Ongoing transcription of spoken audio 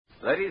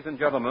Ladies and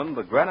gentlemen,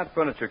 the Granite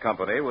Furniture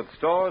Company, with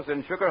stores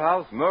in Sugar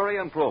House, Murray,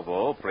 and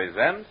Provo,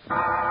 presents... The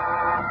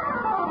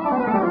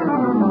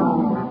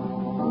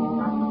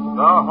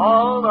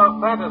Hall of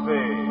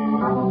Fantasy.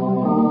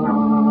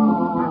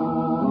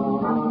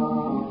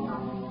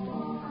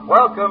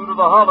 Welcome to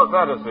the Hall of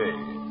Fantasy.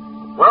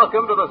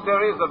 Welcome to the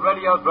series of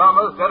radio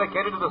dramas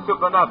dedicated to the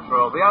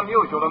supernatural, the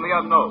unusual, and the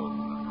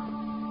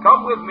unknown.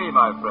 Come with me,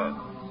 my friends.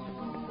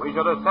 We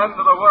shall ascend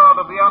to the world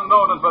of the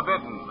unknown and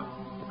forbidden,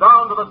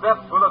 down to the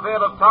depths where the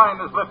veil of time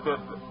is lifted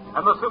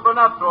and the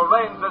supernatural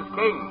reigns as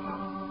king.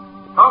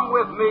 Come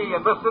with me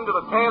and listen to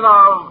the tale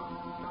of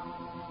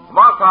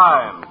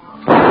Markheim.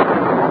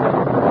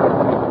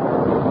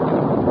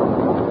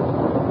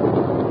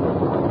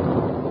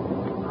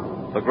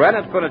 The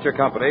Granite Furniture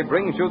Company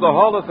brings you the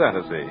Hall of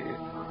Fantasy.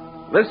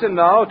 Listen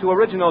now to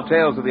original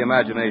tales of the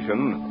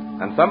imagination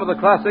and some of the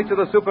classics of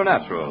the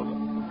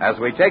supernatural as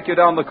we take you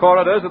down the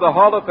corridors of the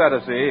Hall of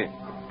Fantasy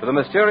to the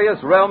mysterious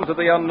realms of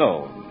the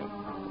unknown.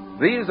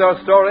 These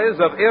are stories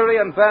of eerie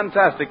and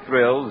fantastic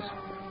thrills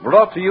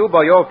brought to you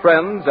by your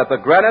friends at the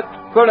Granite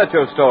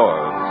Furniture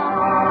Stores.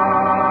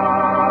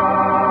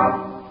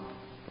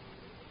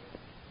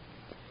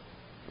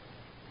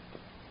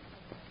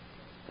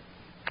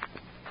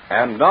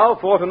 And now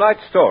for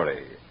tonight's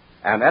story,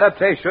 an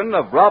adaptation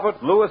of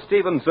Robert Louis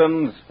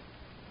Stevenson's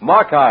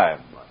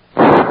Markheim.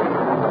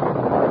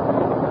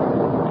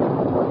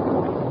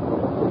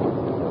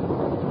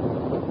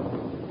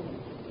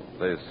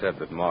 They said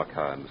that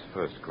Markheim's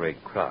first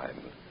great crime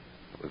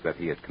was that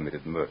he had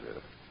committed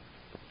murder.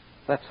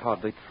 That's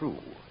hardly true,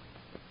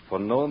 for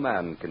no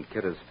man can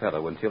kill his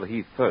fellow until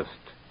he first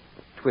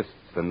twists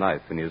the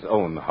knife in his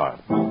own heart.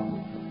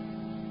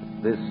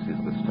 This is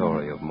the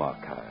story of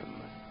Markheim.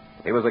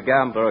 He was a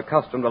gambler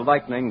accustomed to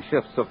lightning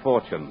shifts of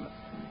fortune,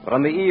 but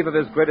on the eve of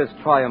his greatest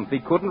triumph, he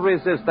couldn't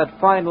resist that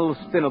final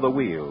spin of the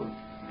wheel.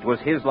 It was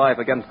his life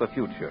against the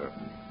future.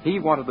 He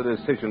wanted the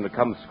decision to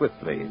come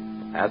swiftly,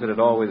 as it had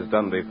always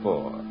done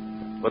before.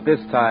 But this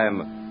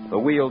time, the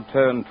wheel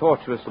turned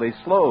tortuously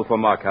slow for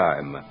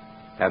Markheim,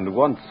 and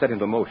once set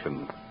into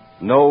motion,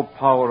 no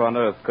power on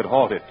earth could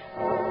halt it. It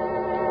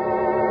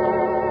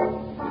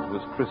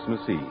was Christmas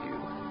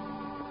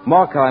Eve.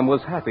 Markheim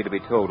was happy to be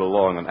towed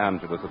along on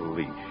Angela's little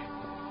leash.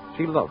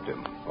 She loved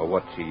him, or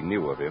what she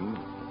knew of him.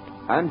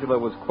 Angela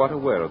was quite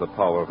aware of the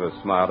power of her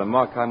smile, and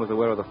Markheim was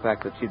aware of the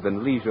fact that she'd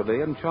been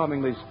leisurely and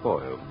charmingly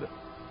spoiled.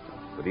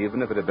 But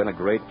even if it had been a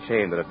great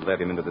chain that had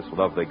led him into this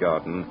lovely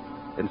garden,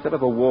 instead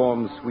of a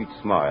warm, sweet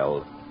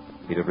smile,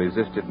 he'd have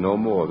resisted no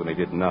more than he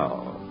did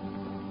now.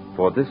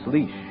 For this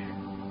leash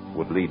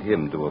would lead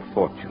him to a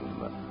fortune.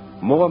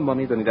 More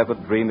money than he'd ever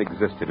dreamed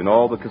existed in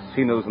all the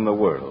casinos in the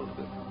world.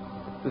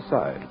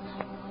 Besides,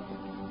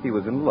 he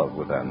was in love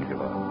with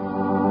Angela.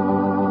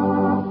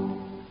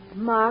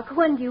 Mark,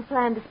 when do you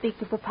plan to speak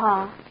to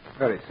Papa?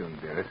 Very soon,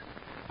 dearest.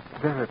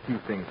 There are a few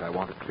things I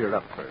want to clear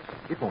up first.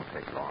 It won't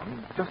take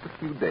long. Just a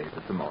few days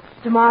at the most.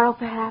 Tomorrow,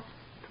 perhaps?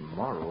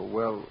 Tomorrow?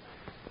 Well,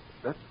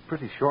 that's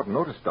pretty short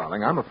notice,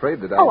 darling. I'm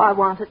afraid that Oh, I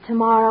want it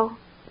tomorrow.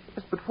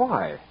 Yes, but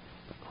why?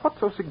 What's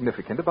so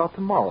significant about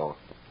tomorrow?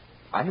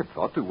 I had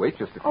thought to wait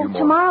just a few more...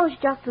 Tomorrow's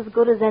just as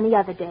good as any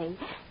other day.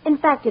 In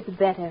fact, it's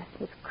better.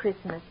 It's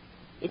Christmas.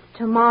 It's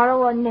tomorrow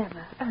or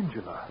never.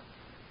 Angela,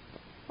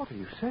 what are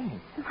you saying?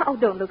 Oh,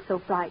 don't look so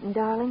frightened,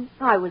 darling.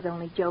 I was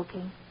only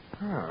joking.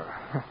 Oh,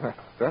 that's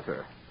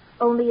better.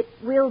 Only it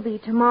will be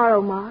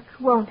tomorrow, Mark,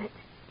 won't it?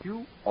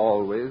 You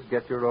always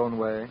get your own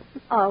way.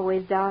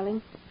 Always,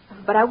 darling.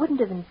 But I wouldn't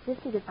have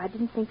insisted if I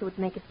didn't think it would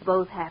make us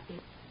both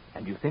happy.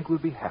 And you think we'll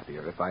be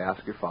happier if I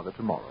ask your father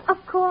tomorrow?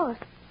 Of course.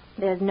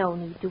 There's no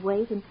need to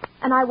wait, and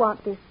I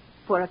want this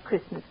for a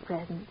Christmas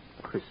present.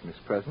 Christmas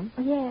present?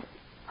 Yes.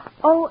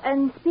 Oh,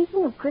 and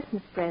speaking of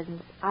Christmas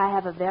presents, I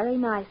have a very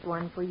nice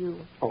one for you.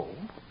 Oh?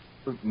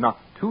 Not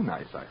too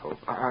nice, I hope.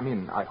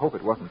 I hope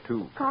it wasn't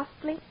too...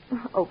 Costly?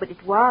 Oh, but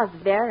it was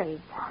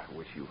very. I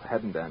wish you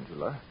hadn't,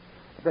 Angela.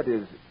 That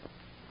is,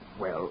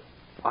 well,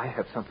 I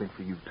have something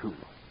for you, too.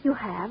 You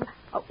have?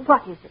 Oh,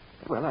 what is it?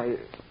 Well,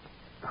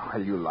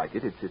 you like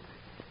it.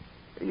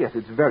 Yes,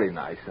 it's very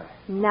nice.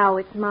 Now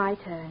it's my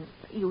turn.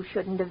 You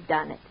shouldn't have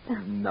done it.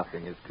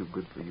 Nothing is too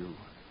good for you.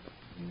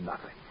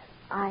 Nothing.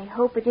 I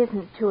hope it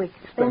isn't too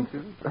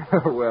expensive.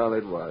 Well,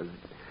 it was.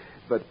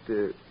 But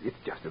it's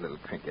just a little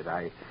trinket.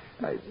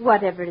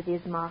 Whatever it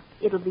is, Mark,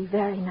 it'll be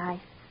very nice.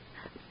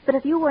 But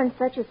if you weren't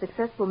such a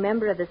successful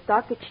member of the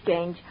stock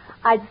exchange,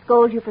 I'd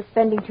scold you for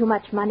spending too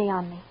much money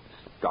on me.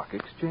 Stock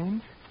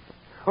exchange?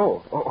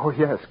 Oh,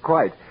 yes,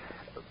 quite.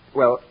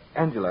 Well,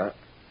 Angela,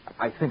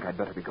 I think I'd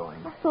better be going.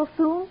 So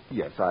soon?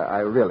 Yes,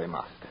 I really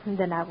must.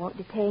 Then I won't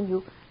detain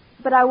you.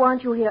 But I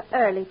want you here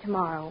early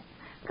tomorrow.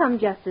 Come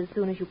just as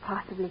soon as you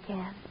possibly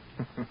can.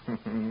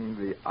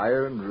 The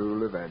iron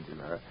rule of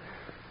Angela.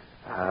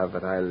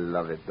 But I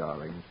love it,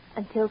 darling.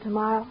 Until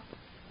tomorrow?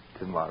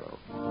 Tomorrow.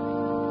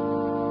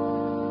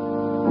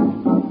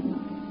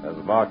 As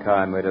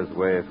Markheim made his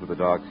way through the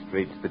dark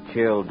streets, the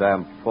chill,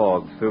 damp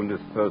fog soon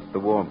dispersed the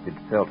warmth he'd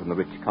felt in the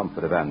rich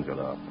comfort of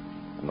Angela.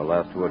 And the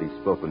last word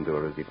he'd spoken to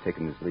her as he'd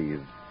taken his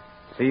leave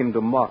seemed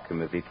to mock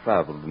him as he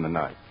traveled in the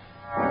night.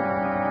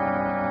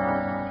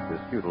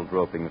 His futile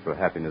gropings for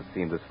happiness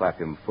seemed to slap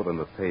him full in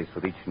the face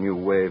with each new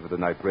wave of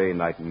the gray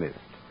night mist.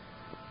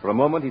 For a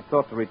moment he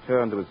thought to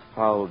return to his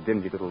foul,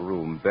 dingy little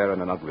room,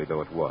 barren and ugly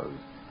though it was.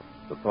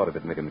 The thought of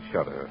it made him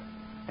shudder.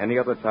 Any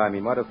other time he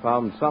might have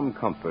found some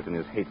comfort in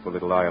his hateful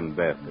little iron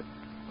bed.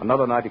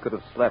 Another night he could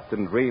have slept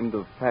and dreamed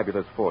of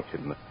fabulous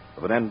fortune,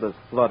 of an endless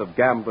flood of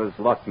gambler's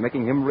luck,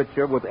 making him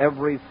richer with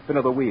every spin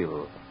of the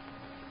wheel.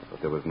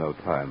 But there was no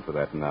time for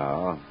that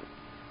now.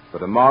 For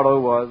tomorrow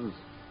was...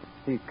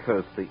 He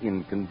cursed the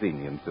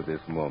inconvenience of this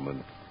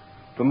moment.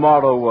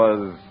 Tomorrow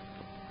was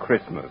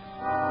Christmas.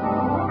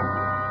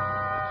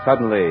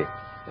 Suddenly,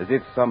 as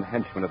if some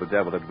henchman of the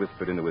devil had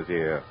whispered into his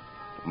ear,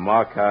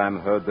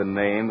 Markheim heard the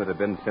name that had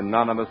been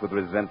synonymous with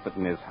resentment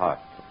in his heart.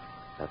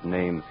 That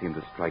name seemed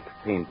to strike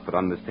faint but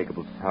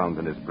unmistakable sound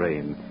in his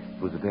brain.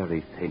 It was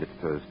very faint at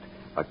first,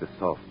 like the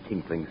soft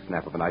tinkling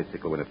snap of an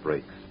icicle when it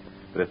breaks.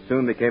 But it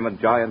soon became a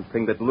giant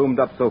thing that loomed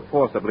up so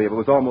forcibly it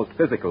was almost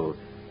physical.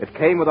 It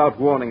came without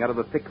warning out of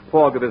the thick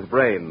fog of his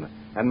brain,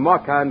 and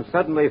Markheim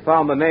suddenly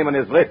found the name on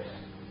his lips.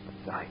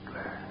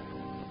 Ziegler.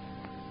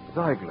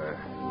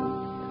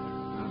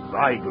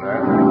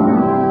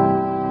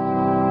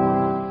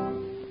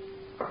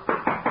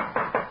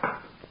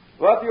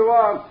 What do you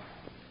want?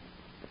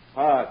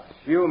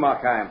 It's you,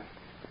 Markheim.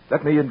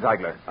 Let me in,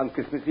 Ziegler. On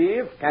Christmas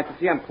Eve? Can't you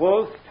see I'm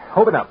closed?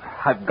 Open up.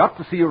 I've got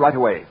to see you right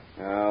away.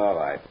 All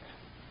right.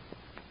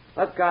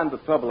 What kind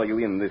of trouble are you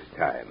in this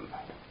time?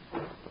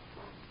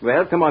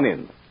 Well, come on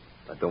in.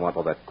 I don't want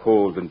all that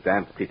cold and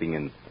damp creeping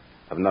in.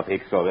 I've enough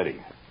aches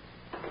already.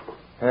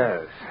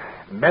 Yes.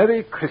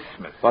 Merry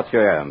Christmas. What's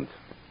your errand?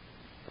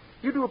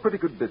 You do a pretty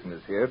good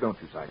business here, don't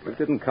you, Ziegler? You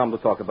didn't come to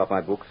talk about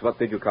my books. What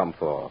did you come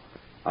for?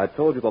 I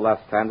told you the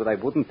last time that I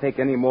wouldn't take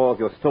any more of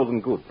your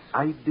stolen goods.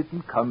 I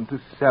didn't come to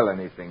sell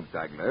anything,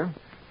 Ziegler.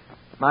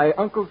 My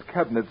uncle's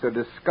cabinets are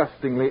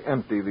disgustingly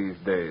empty these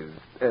days.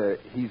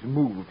 He's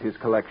moved his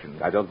collection.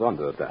 I don't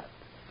wonder at that.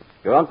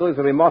 Your uncle is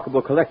a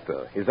remarkable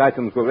collector. His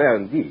items were rare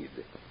indeed.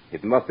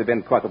 It must have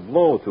been quite a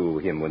blow to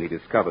him when he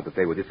discovered that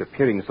they were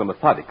disappearing so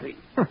methodically.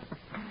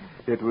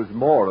 It was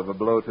more of a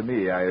blow to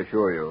me, I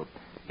assure you.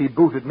 He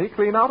booted me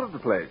clean out of the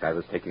place. I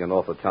was taking an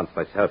awful chance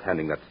myself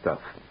handling that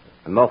stuff.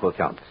 An awful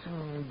chance.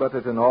 But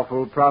at an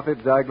awful profit,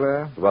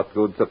 Ziegler. What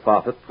good's a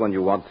profit when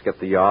you once get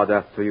the yard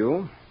after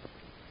you?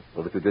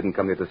 Well, if you didn't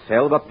come here to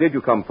sell, what did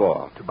you come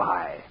for? To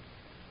buy.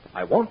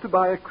 I want to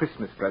buy a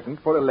Christmas present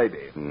for a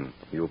lady.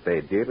 You'll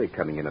pay dearly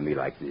coming in on me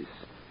like this.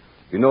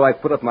 You know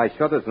I've put up my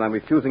shutters and I'm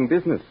refusing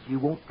business. You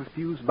won't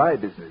refuse my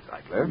business,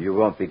 Ziegler. You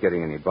won't be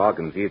getting any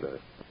bargains either.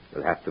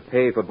 You'll have to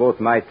pay for both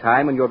my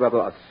time and your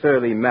rather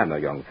surly manner,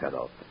 young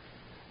fellow.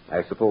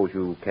 I suppose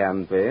you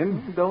can pay?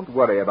 Don't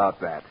worry about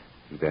that.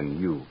 Then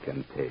you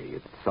can pay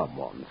it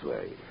someone's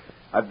way.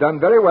 I've done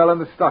very well in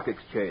the stock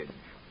exchange.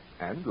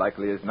 And,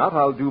 likely as not,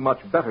 I'll do much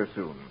better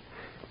soon.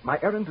 My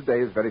errand today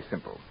is very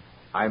simple.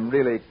 I'm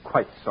really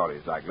quite sorry,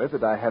 Ziegler,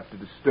 that I have to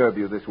disturb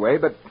you this way,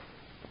 but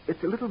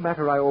it's a little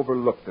matter I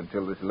overlooked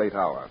until this late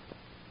hour.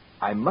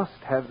 I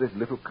must have this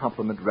little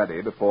compliment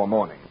ready before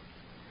morning.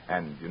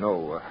 And, you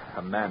know,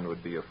 a man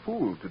would be a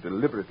fool to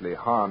deliberately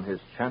harm his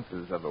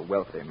chances of a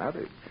wealthy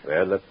marriage.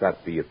 Well, let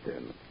that be it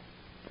then.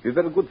 You've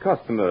been a good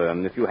customer,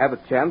 and if you have a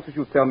chance, you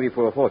should tell me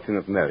for a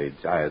fortunate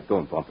marriage. I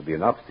don't want to be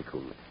an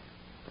obstacle.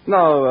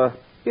 Now,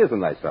 here's a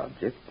nice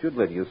object. Your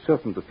lady is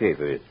certain to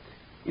favor it.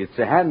 It's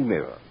a hand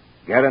mirror,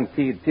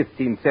 guaranteed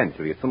 15th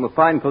century. It's from a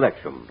fine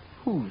collection.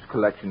 Whose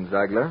collection,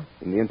 Ziegler?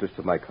 In the interest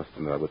of my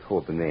customer, I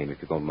withhold the name,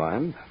 if you don't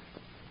mind.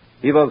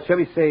 He was, shall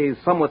we say,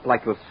 somewhat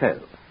like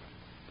yourself,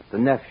 the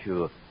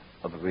nephew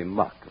of a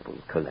remarkable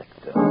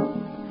collector.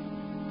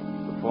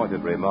 The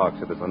pointed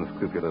remarks of this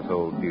unscrupulous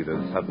old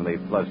dealer suddenly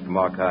flushed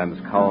Markheim's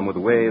calm with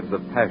waves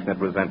of passionate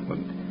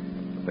resentment.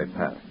 But they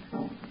passed,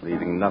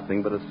 leaving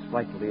nothing but a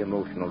slightly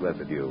emotional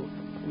residue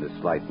and a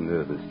slight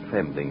nervous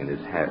trembling in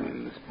his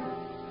hands.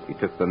 He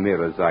took the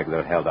mirror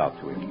Ziegler held out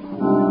to him.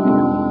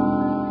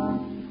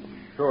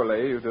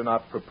 Surely you do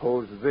not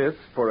propose this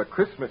for a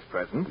Christmas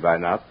present. Why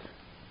not?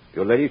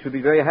 Your lady should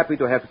be very happy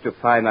to have such a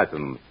fine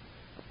item.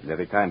 And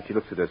every time she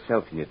looks at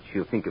herself in it,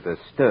 she'll think of her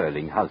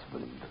sterling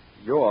husband.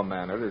 Your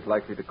manner is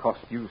likely to cost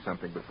you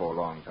something before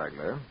long,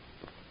 Ziegler.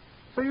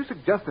 So you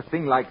suggest a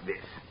thing like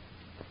this.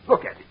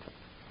 Look at it.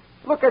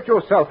 Look at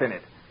yourself in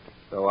it.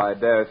 Though I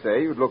dare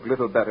say you'd look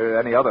little better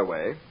any other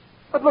way.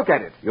 But look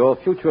at it. Your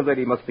future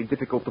lady must be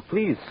difficult to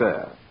please,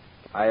 sir.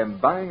 I am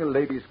buying a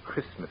lady's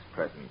Christmas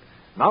present,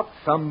 not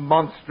some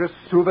monstrous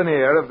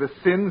souvenir of the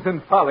sins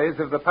and follies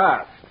of the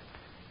past.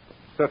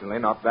 Certainly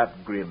not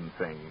that grim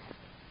thing.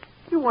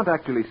 You weren't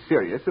actually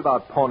serious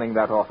about pawning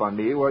that off on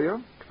me, were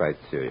you? Quite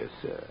serious,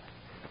 sir.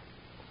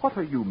 What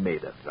are you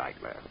made of,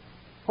 Ziegler?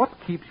 What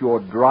keeps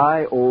your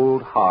dry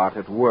old heart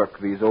at work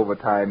these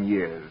overtime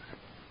years?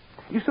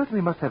 You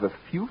certainly must have a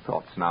few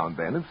thoughts now and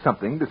then of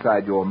something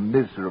beside your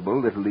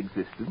miserable little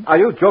existence. Are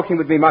you joking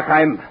with me,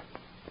 Markheim?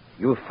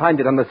 You'll find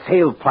it on the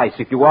sale price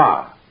if you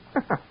are.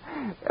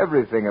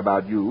 Everything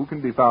about you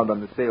can be found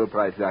on the sale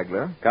price,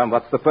 Ziegler. Come,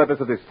 what's the purpose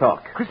of this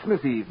talk?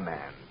 Christmas Eve,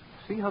 man.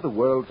 See how the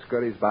world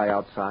scurries by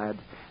outside?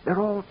 They're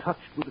all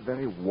touched with a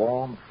very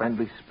warm,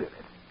 friendly spirit.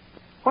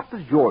 What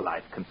does your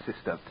life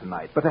consist of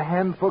tonight but a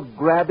hand for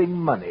grabbing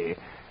money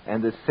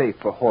and a safe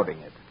for hoarding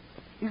it?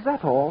 Is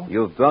that all?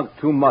 You've drunk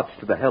too much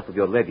to the health of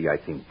your lady, I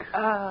think.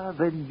 Ah,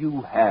 then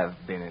you have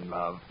been in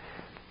love.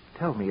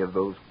 Tell me of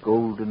those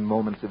golden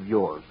moments of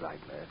yours,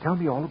 Ziegler. Tell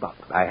me all about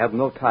them. I have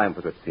no time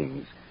for such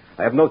things.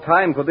 I have no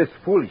time for this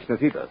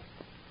foolishness either.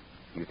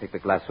 You take the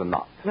glass or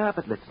not? Yeah,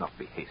 but let's not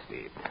be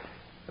hasty.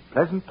 A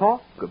pleasant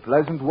talk, a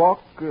pleasant walk.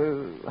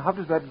 How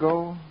does that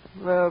go?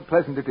 Well,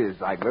 pleasant it is,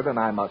 Ziegler, and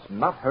I must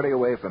not hurry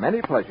away from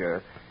any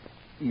pleasure,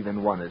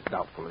 even one as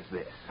doubtful as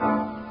this.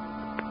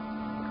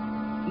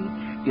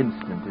 Each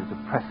instant is a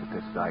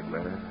precipice,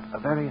 Ziegler, a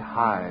very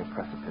high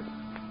precipice.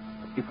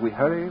 If we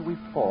hurry, we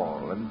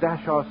fall and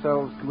dash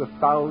ourselves to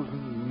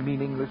 1,000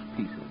 meaningless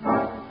pieces.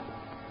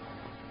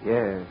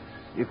 Yes,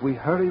 if we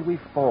hurry, we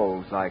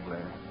fall,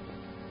 Ziegler.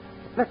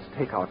 Let's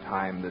take our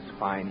time this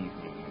fine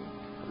evening.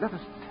 Let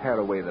us tear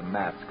away the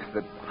masks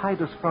that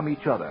hide us from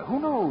each other. Who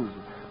knows?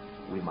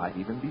 We might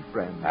even be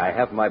friends. I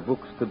have my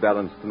books to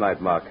balance tonight,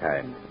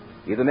 Markheim.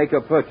 Either make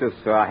your purchase,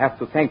 or I have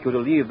to thank you to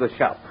leave the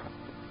shop.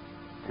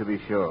 To be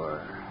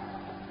sure.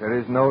 There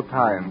is no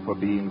time for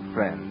being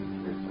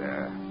friends, is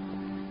there?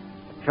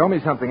 Show me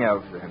something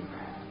else, then.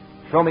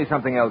 Show me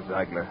something else,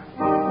 Ziegler.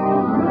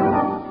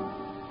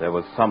 There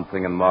was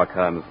something in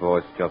Markheim's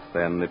voice just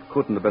then. It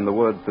couldn't have been the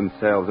words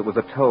themselves. It was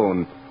a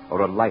tone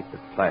or a light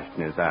that flashed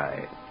in his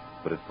eye.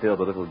 But it filled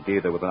the little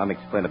dealer with an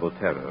unexplainable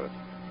terror.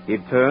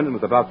 He'd turned and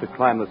was about to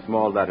climb the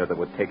small ladder that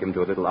would take him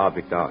to a little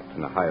object arch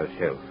in a higher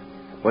shelf,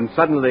 when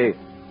suddenly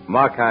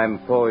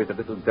Markheim poised a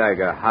little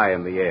dagger high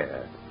in the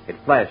air. It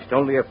flashed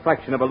only a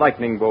fraction of a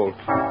lightning bolt.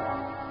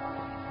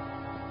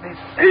 This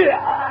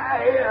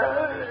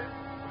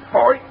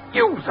for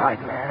you,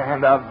 Ziegler,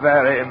 and a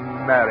very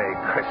Merry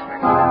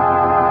Christmas.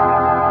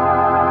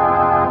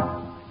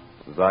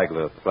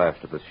 Ziegler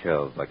flashed at the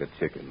shelves like a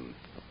chicken.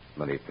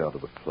 Then he fell to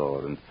the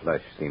floor, and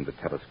flesh seemed to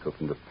telescope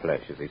into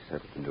flesh as he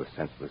settled into a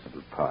senseless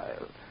little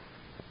pile.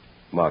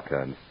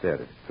 Markheim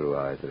stared at it through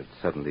eyes that had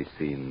suddenly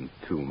seen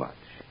too much.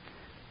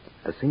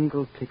 A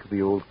single tick of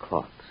the old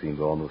clock seemed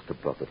almost to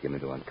buffet him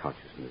into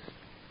unconsciousness.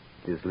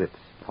 His lips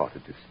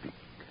parted to speak.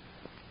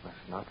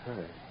 Must not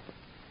hurry.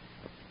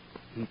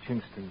 Each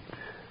instant,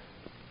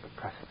 a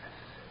precipice.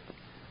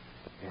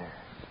 Yes.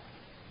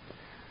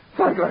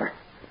 Ziegler,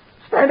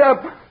 stand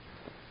up!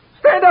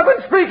 Stand up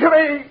and speak to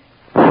me!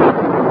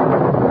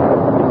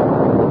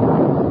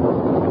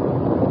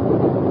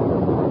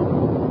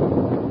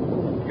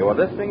 You are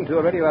listening to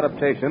a radio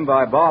adaptation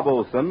by Bob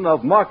Olson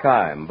of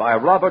Markheim by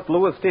Robert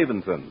Louis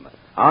Stevenson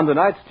on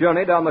tonight's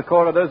journey down the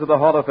corridors of the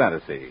Hall of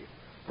Fantasy.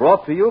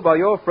 Brought to you by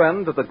your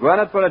friends at the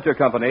Granite Furniture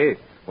Company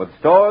with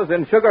stores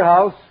in Sugar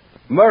House,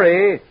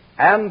 Murray,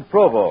 and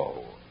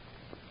Provo.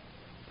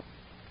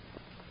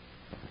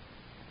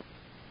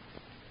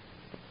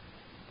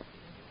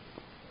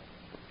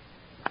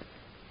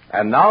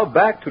 And now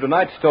back to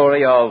tonight's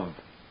story of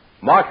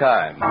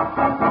Markheim.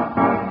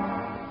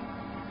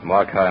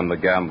 Markheim the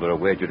gambler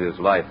wagered his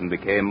life and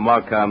became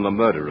Markheim the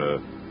murderer.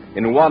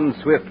 In one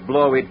swift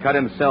blow, he'd cut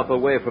himself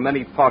away from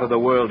any part of the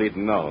world he'd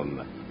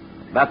known.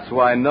 That's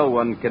why no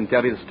one can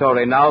tell his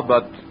story now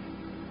but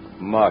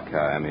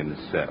Markheim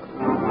himself.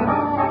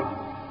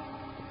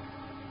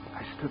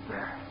 I stood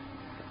there,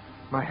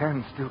 my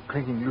hand still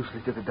clinging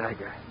loosely to the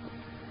dagger.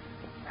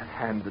 That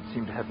hand that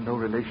seemed to have no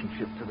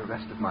relationship to the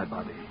rest of my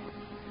body.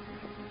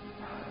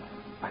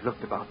 I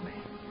looked about me.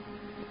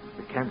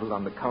 The candle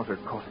on the counter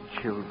caught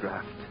a chill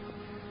draft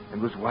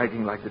and was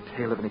wagging like the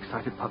tail of an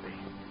excited puppy.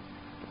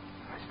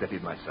 I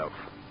steadied myself,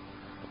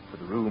 for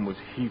the room was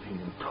heaving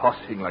and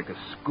tossing like a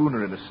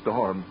schooner in a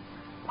storm.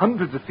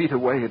 Hundreds of feet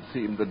away, it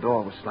seemed, the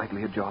door was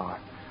slightly ajar.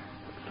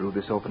 Through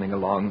this opening, a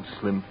long,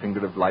 slim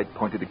finger of light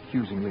pointed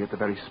accusingly at the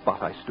very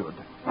spot I stood.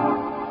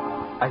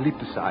 I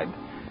leaped aside.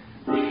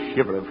 A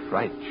shiver of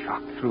fright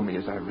shot through me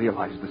as I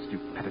realized the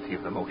stupidity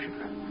of the motion.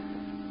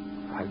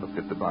 I looked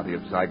at the body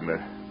of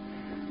Ziegler.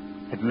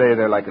 It lay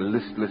there like a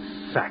listless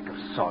sack of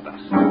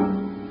sawdust.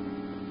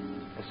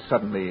 As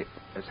suddenly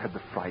as had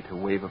the fright, a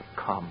wave of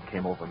calm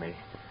came over me.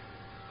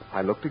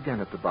 I looked again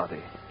at the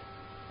body.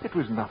 It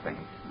was nothing.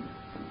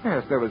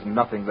 Yes, there was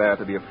nothing there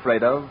to be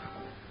afraid of.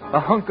 A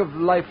hunk of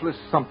lifeless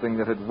something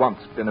that had once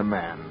been a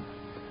man.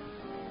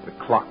 The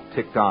clock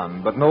ticked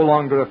on, but no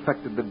longer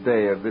affected the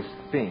day of this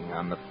thing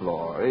on the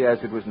floor. Yes,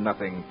 it was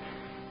nothing.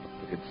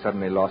 It had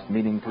suddenly lost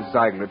meaning to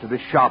Ziegler, to the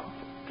shop,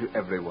 to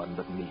everyone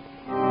but me.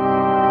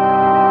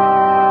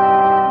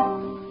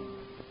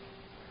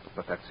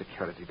 But that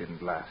security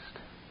didn't last.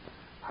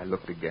 I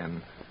looked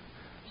again,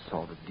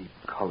 saw the deep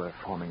color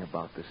forming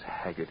about this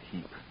haggard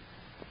heap.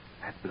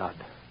 That blood.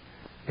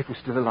 It was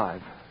still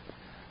alive.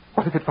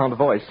 What if it found a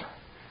voice?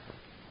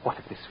 What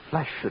if this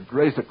flesh should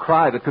raise a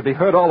cry that could be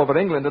heard all over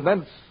England and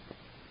thence...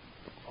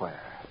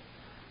 Where?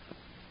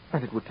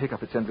 And it would take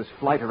up its endless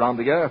flight around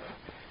the earth.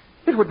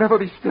 It would never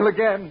be still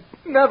again.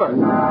 Never.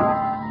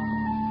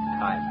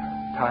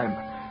 Time.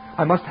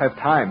 I must have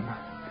time.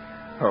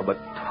 Oh, but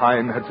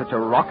time had such a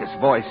raucous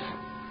voice.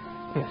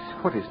 Yes,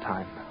 what is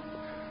time?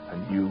 A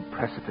new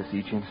precipice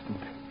each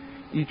instant.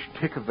 Each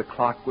tick of the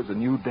clock was a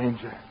new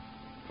danger.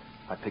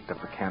 I picked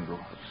up the candle,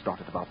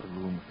 started about the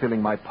room,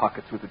 filling my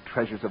pockets with the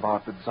treasures of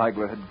art that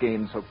Ziegler had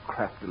gained so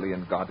craftily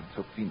and guarded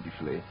so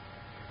fiendishly.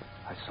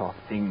 I saw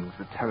things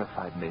that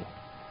terrified me.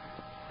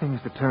 Things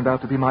that turned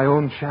out to be my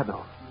own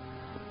shadow.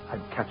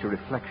 I'd catch a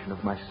reflection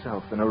of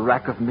myself in a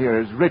rack of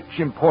mirrors, rich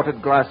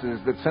imported glasses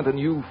that sent a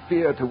new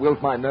fear to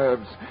wilt my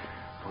nerves.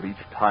 For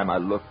each time I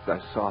looked, I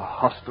saw a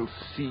hostile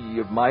sea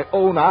of my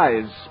own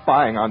eyes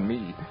spying on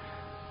me.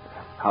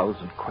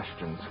 1,000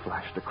 questions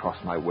flashed across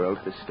my world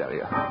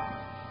hysteria.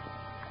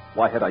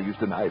 Why had I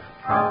used a knife?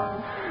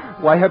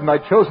 Why hadn't I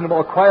chosen a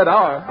more quiet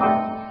hour?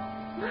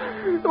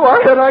 Why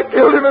had I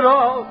killed him at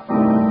all?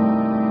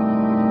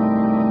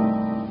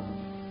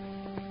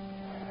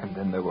 And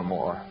then there were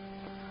more.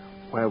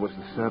 Where was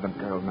the servant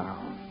girl now?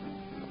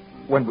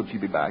 When would she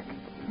be back?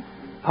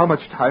 How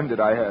much time did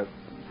I have?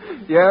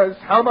 Yes,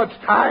 how much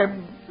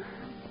time?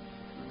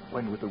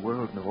 When would the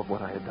world know of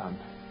what I had done?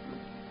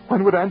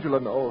 When would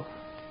Angela know?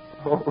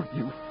 Oh,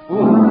 you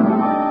fool.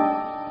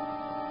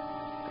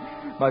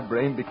 My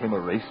brain became a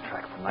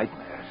racetrack for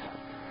nightmares.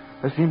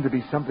 There seemed to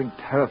be something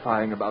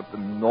terrifying about the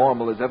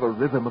normal as ever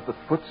rhythm of the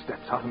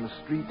footsteps out in the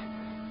street.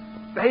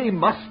 They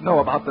must know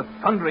about the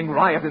thundering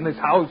riot in this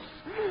house.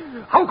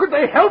 How could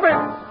they help it?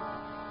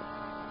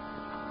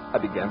 I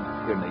began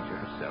to fear nature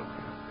herself.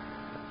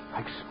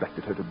 I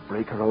expected her to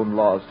break her own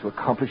laws to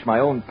accomplish my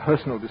own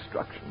personal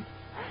destruction.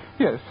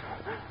 Yes.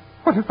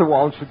 What if the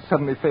walls should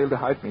suddenly fail to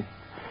hide me?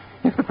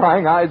 If the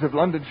prying eyes of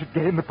London should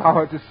gain the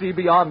power to see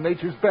beyond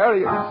nature's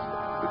barriers?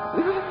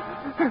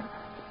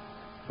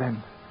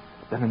 Then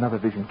another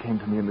vision came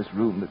to me in this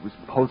room that was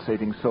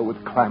pulsating so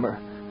with clamor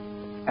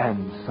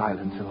and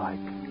silence alike.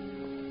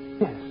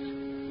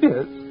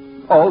 Yes.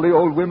 All the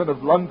old women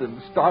of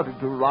London started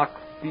to rock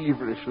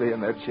feverishly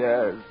in their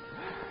chairs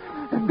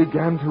and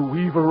began to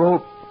weave a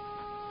rope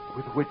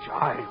with which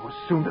I was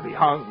soon to be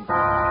hung.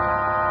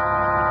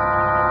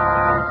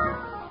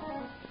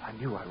 I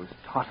knew I was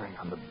tottering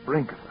on the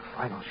brink of the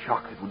final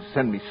shock that would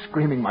send me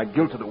screaming my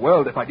guilt to the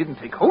world if I didn't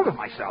take hold of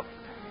myself.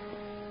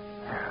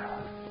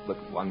 But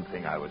one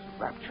thing I was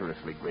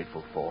rapturously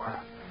grateful for.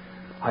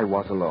 I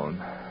was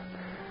alone.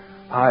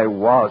 I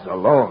was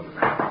alone.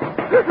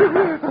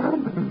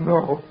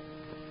 No.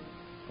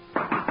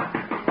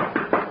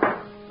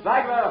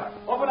 Ziegler,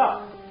 open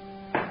up.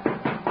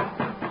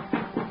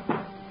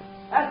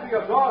 Answer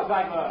your door,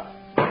 Ziegler.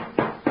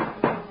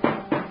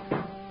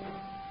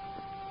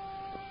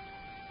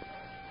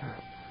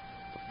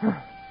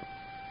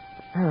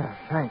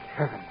 Thank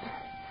heavens.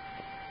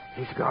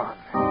 He's gone.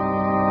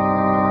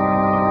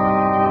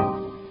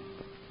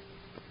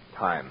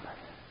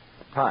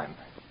 Time.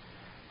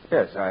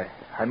 Yes,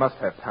 I must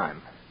have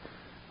time.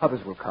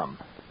 Others will come.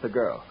 The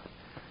girl.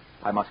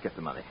 I must get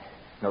the money.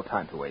 No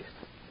time to waste.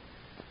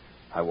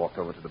 I walked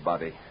over to the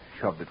body,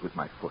 shoved it with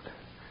my foot.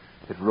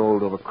 It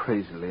rolled over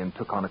crazily and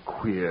took on a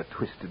queer,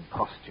 twisted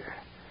posture.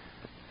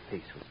 The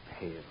face was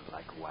pale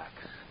like wax.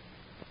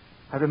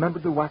 I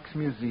remembered the wax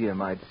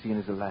museum I'd seen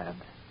as a lad,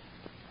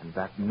 and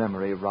that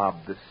memory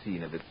robbed the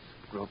scene of its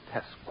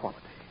grotesque quality.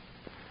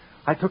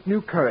 I took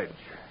new courage.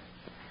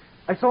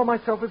 I saw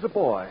myself as a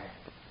boy.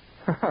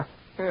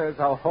 Yes,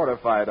 how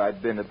horrified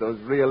I'd been at those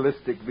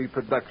realistic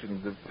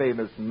reproductions of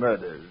famous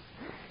murders.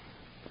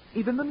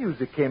 Even the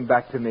music came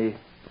back to me,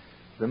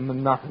 the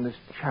monotonous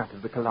chant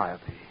of the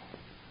calliope.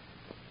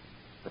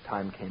 The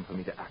time came for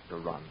me to act or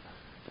run,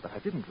 but I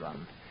didn't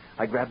run.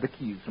 I grabbed the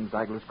keys from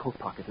Ziegler's coat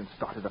pocket and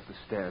started up the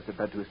stairs that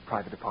led to his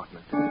private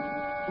apartment.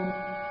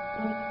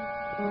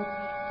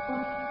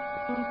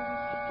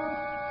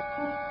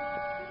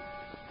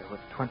 There were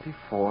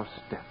 24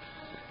 steps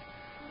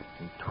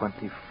and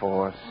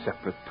 24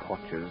 separate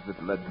torches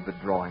that led to the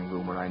drawing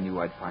room where I knew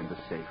I'd find the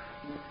safe.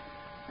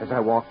 As I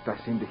walked, I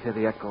seemed to hear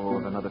the echo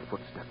of another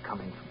footstep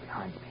coming from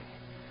behind me.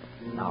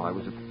 Now I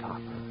was at the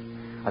top.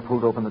 I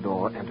pulled open the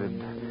door, entered,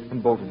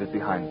 and bolted it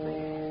behind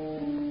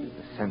me.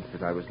 The sense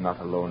that I was not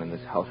alone in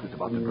this house was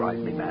about to drive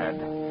me mad.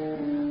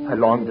 I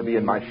longed to be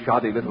in my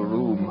shoddy little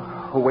room,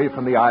 away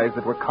from the eyes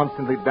that were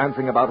constantly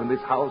dancing about in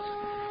this house.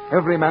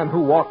 Every man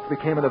who walked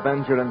became an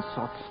avenger and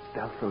sought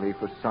stealthily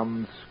for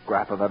some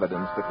scrap of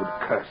evidence that would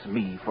curse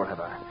me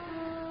forever.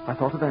 I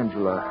thought of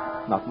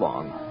Angela, not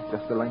long,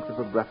 just the length of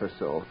a breath or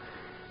so,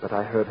 but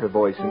I heard her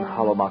voice in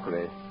hollow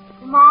mockery.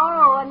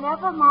 Tomorrow or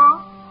never,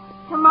 Ma.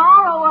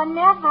 Tomorrow or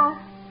never.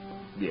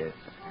 Yes.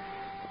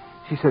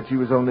 She said she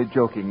was only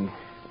joking.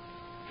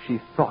 She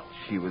thought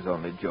she was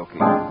only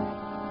joking.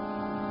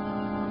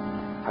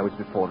 I was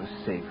before the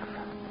safe.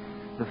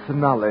 The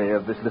finale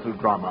of this little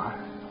drama.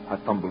 I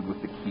fumbled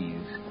with the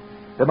keys.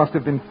 There must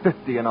have been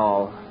 50 in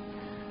all.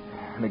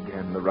 And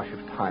again, the rush of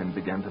time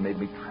began to make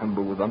me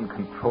tremble with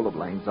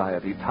uncontrollable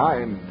anxiety.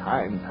 Time.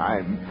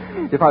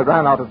 If I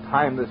ran out of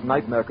time, this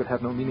nightmare could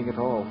have no meaning at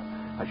all.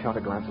 I shot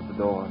a glance at the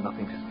door.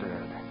 Nothing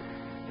stirred.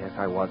 Yes,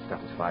 I was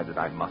satisfied that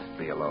I must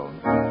be alone.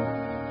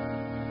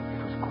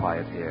 It was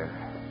quiet here.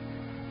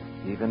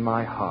 Even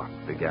my heart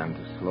began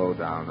to slow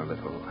down a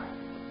little.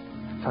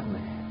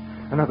 Suddenly,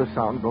 another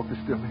sound broke the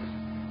stillness.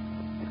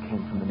 It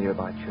came from the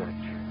nearby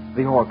church.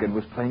 The organ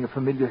was playing a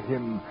familiar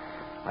hymn.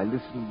 I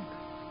listened.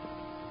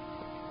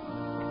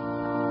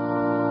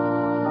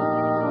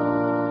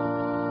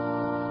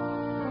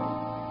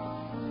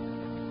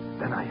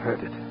 Then I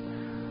heard it.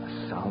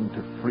 A sound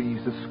to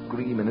freeze a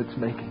scream in its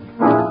making.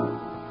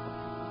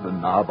 The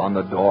knob on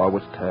the door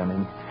was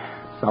turning.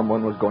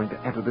 Someone was going to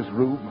enter this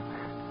room.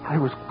 I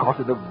was caught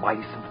in a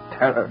vice of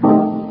terror.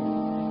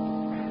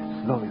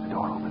 Slowly the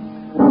door opened.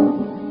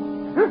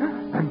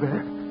 And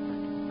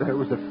there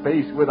was a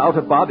face without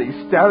a body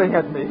staring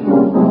at me.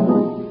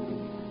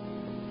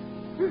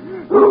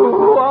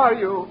 Who are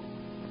you?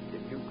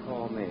 Did you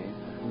call me?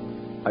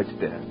 I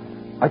stared.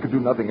 I could do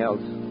nothing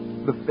else.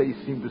 The face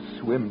seemed to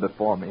swim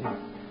before me.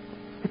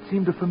 It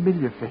seemed a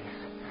familiar face.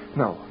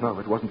 No,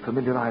 it wasn't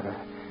familiar either.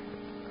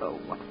 Oh,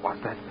 what was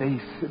that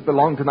face? It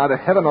belonged to neither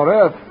heaven nor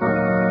earth.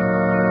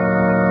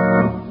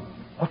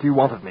 What do you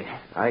want of me?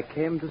 I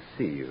came to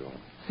see you.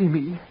 See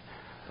me?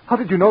 How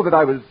did you know that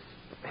I was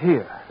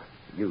here?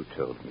 You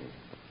told me.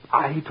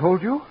 I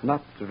told you?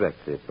 Not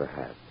directly,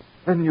 perhaps.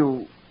 Then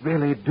you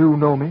really do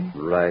know me?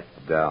 Right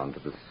down to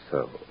the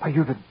soul. Are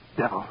you the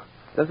devil?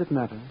 Does it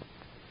matter?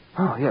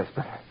 Oh, yes,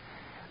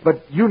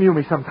 but you knew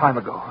me some time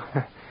ago.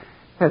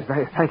 Yes,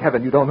 thank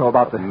heaven you don't know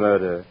about the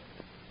murder.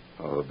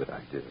 Oh, but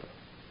I do.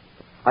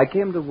 I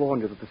came to warn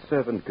you that the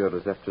servant girl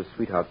has left her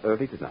sweetheart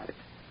early tonight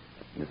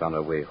and is on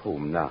her way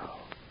home now.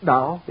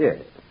 Now?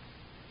 Yes.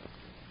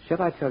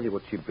 Shall I tell you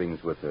what she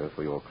brings with her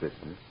for your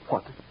Christmas?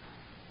 What?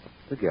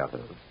 The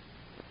gallows.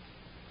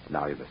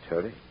 Now you must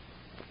hurry.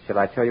 Shall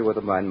I tell you where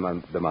to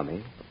find the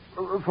money?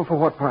 For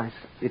what price?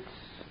 It's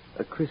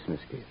a Christmas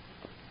gift.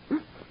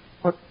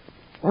 What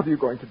are you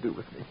going to do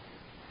with me?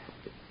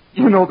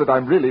 You know that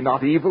I'm really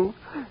not evil.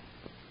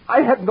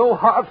 I had no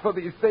heart for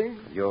these things.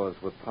 Yours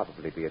will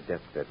probably be a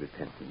deathbed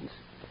repentance.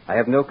 I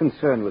have no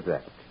concern with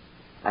that.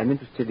 I'm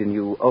interested in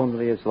you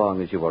only as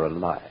long as you are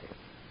alive.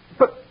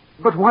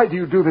 But why do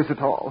you do this at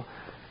all?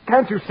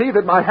 Can't you see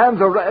that my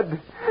hands are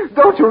red?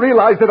 Don't you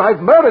realize that I've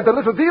murdered the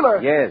little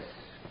dealer? Yes.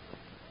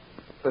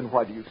 Then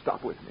why do you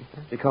stop with me?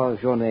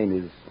 Because your name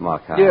is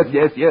Markheim.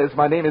 Yes.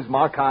 My name is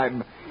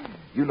Markheim.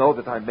 You know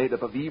that I'm made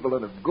up of evil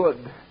and of good.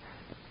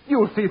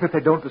 You'll see that they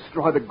don't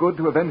destroy the good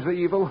to avenge the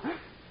evil.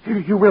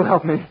 You will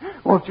help me,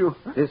 won't you?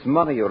 This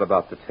money you're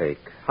about to take,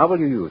 how will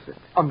you use it?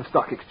 On the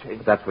stock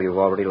exchange. That's where you've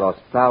already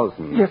lost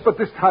thousands. Yes, but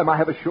this time I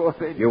have a sure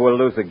thing. You will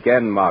lose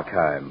again,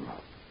 Markheim.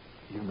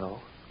 You know?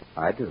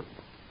 I do.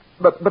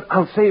 But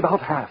I'll save out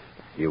half.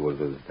 You will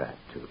lose that,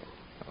 too.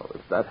 Oh,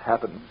 if that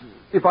happens,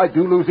 if I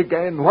do lose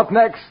again, what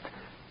next?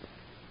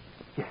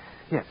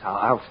 Yes,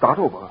 I'll start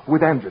over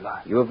with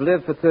Angela. You have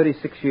lived for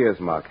 36 years,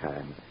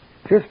 Markheim.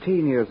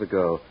 15 years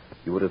ago,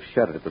 you would have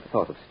shuddered at the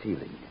thought of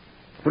stealing.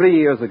 3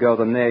 years ago,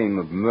 the name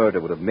of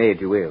murder would have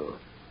made you ill.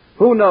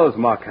 Who knows,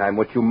 Markheim,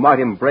 what you might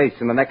embrace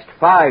in the next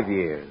 5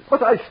 years?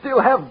 But I still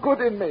have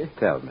good in me.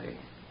 Tell me,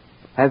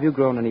 have you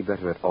grown any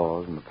better at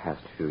all in the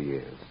past few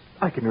years?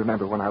 I can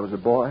remember when I was a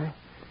boy.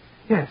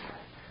 Yes.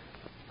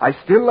 I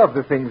still love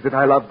the things that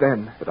I loved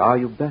then. But are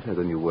you better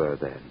than you were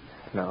then?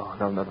 No.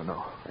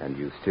 And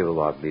you still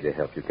want me to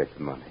help you get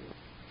the money.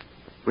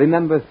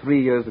 Remember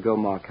 3 years ago,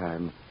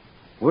 Markheim,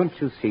 weren't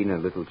you seen in a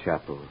little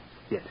chapel?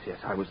 Yes,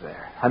 I was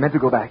there. I meant to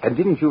go back. And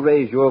didn't you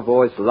raise your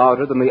voice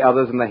louder than the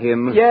others in the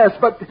hymn? Yes,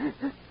 but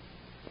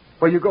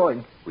where are you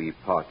going? We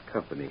part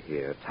company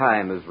here.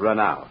 Time has run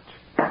out.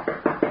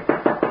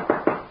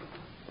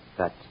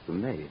 That's the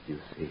maid, you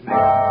see.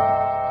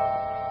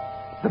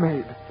 The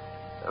maid.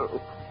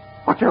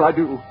 What shall I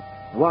do?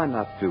 Why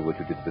not do what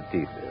you did with the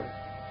dealer?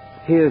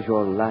 Here's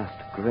your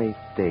last great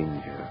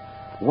danger.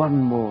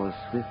 One more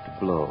swift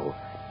blow,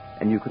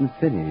 and you can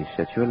finish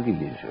at your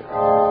leisure.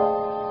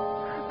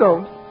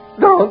 Don't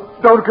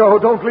go.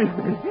 Don't leave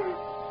me.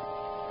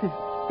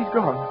 He's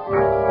gone.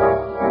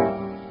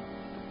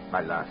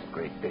 My last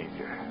great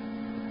danger.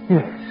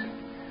 Yes.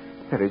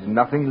 There is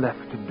nothing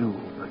left to do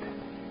but...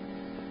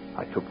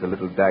 I took the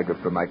little dagger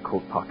from my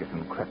coat pocket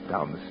and crept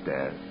down the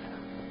stairs.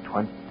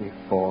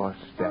 24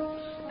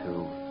 steps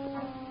to...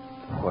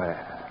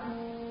 where?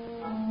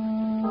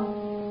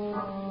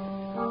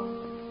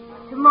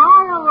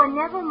 Tomorrow or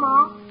never,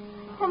 Ma.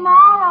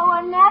 Tomorrow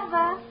or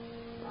never.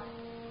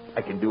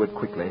 I can do it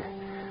quickly.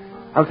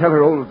 I'll tell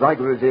her old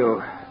Ziegler is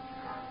ill.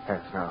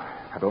 Yes, now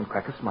don't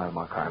crack a smile,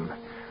 Markheim.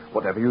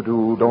 Whatever you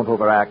do, don't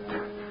overact.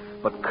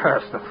 But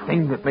curse the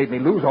thing that made me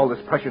lose all this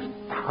precious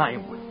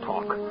time with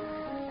talk.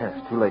 Yes,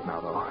 too late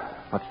now, though.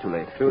 Much too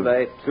late. Too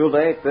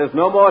late. There's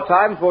no more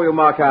time for you,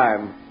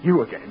 Markheim.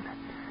 You again.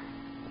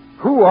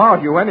 Who are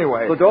you,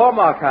 anyway? The door,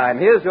 Markheim.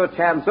 Here's your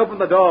chance. Open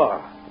the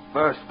door.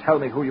 First, tell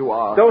me who you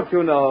are. Don't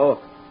you know?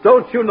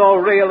 Don't you know,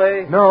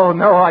 really? No,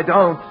 I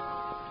don't.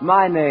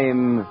 My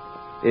name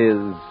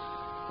is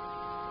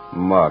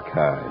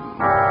Markheim.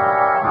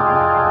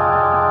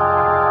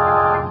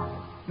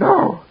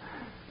 No.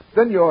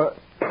 Then you're...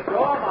 The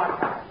door,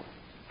 Markheim.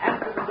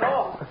 Answer the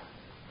door.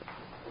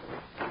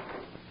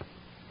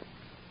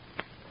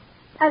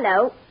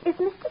 Hello. Is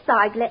Mr.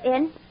 Ziegler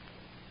in?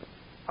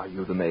 Are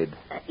you the maid?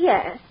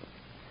 Yes.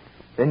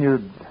 Then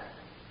you'd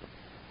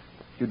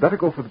better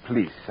go for the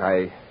police.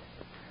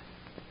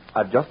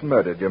 I've just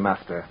murdered your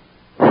master.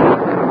 So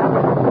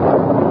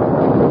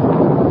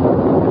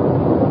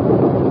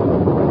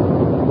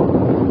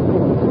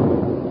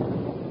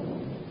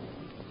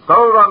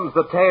runs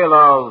the tale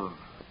of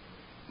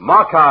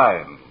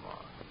Markheim.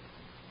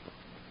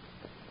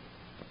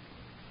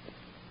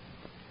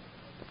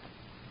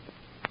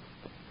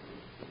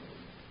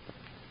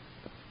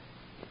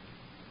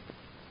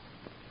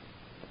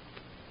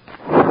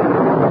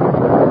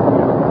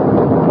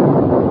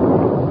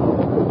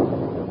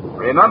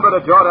 Remember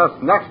to join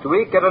us next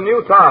week at a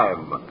new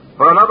time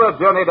for another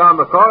journey down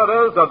the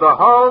corridors of the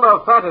Hall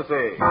of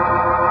Fantasy.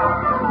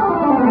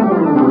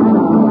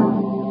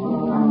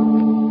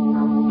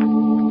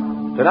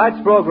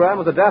 Tonight's program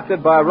was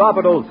adapted by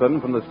Robert Olson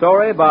from the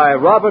story by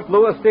Robert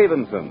Louis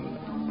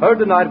Stevenson. Heard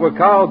tonight were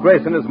Carl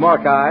Grayson as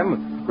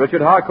Markheim,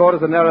 Richard Harcourt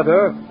as the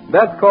narrator,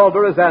 Beth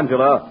Calder as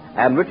Angela,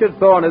 and Richard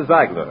Thorne as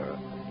Ziegler.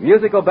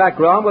 Musical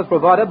background was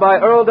provided by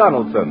Earl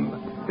Donaldson.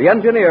 The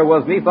engineer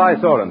was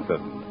Nephi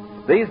Sorensen.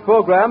 These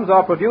programs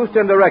are produced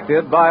and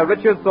directed by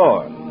Richard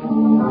Thorne.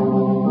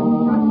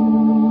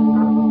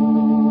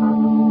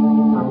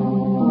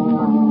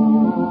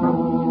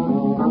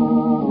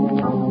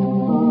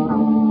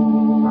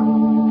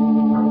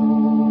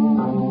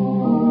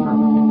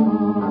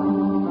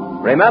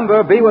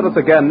 Remember, be with us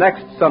again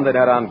next Sunday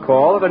night on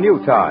call at a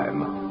new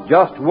time,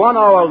 just 1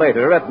 hour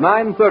later at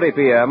 9:30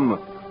 p.m.,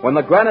 when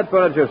the Granite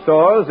Furniture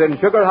Stores in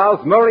Sugar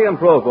House, Murray and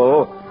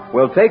Provo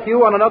will take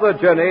you on another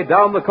journey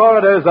down the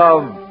corridors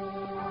of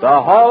the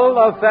Hall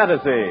of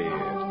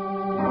Fantasy.